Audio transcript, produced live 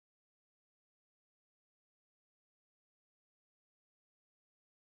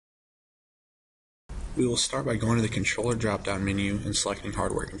We will start by going to the controller drop-down menu and selecting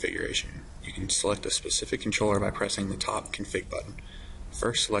hardware configuration. You can select a specific controller by pressing the top config button.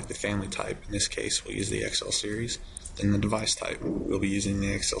 First, select the family type. In this case, we'll use the XL series. Then the device type. We'll be using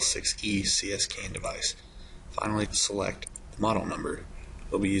the XL6e CsCan device. Finally, select the model number.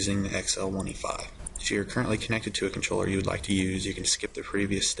 We'll be using the XL1e5. If you're currently connected to a controller you would like to use, you can skip the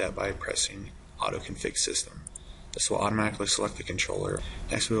previous step by pressing Auto Config System. This will automatically select the controller.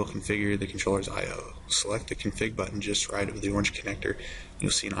 Next, we will configure the controller's I/O. Select the config button just right of the orange connector.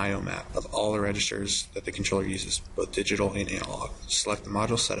 You'll see an I/O map of all the registers that the controller uses, both digital and analog. Select the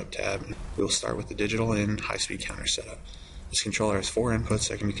Module Setup tab. We will start with the digital and high-speed counter setup. This controller has 4 inputs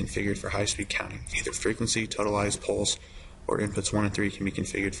that can be configured for high-speed counting. Either frequency, totalized, pulse, or inputs 1 and 3 can be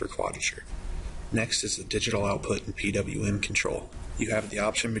configured for quadrature. Next is the digital output and PWM control. You have the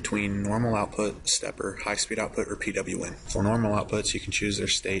option between normal output, stepper, high-speed output, or PWM. For normal outputs, you can choose their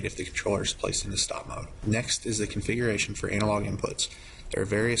state if the controller is placed into stop mode. Next is the configuration for analog inputs. There are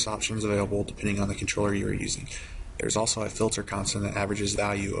various options available depending on the controller you are using. There is also a filter constant that averages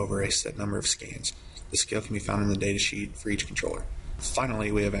value over a set number of scans. The scale can be found in the datasheet for each controller.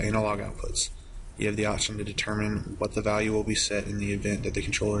 Finally, we have analog outputs. You have the option to determine what the value will be set in the event that the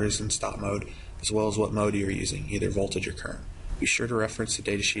controller is in stop mode, as well as what mode you are using, either voltage or current. Be sure to reference the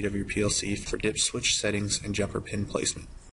datasheet of your PLC for dip switch settings and jumper pin placement.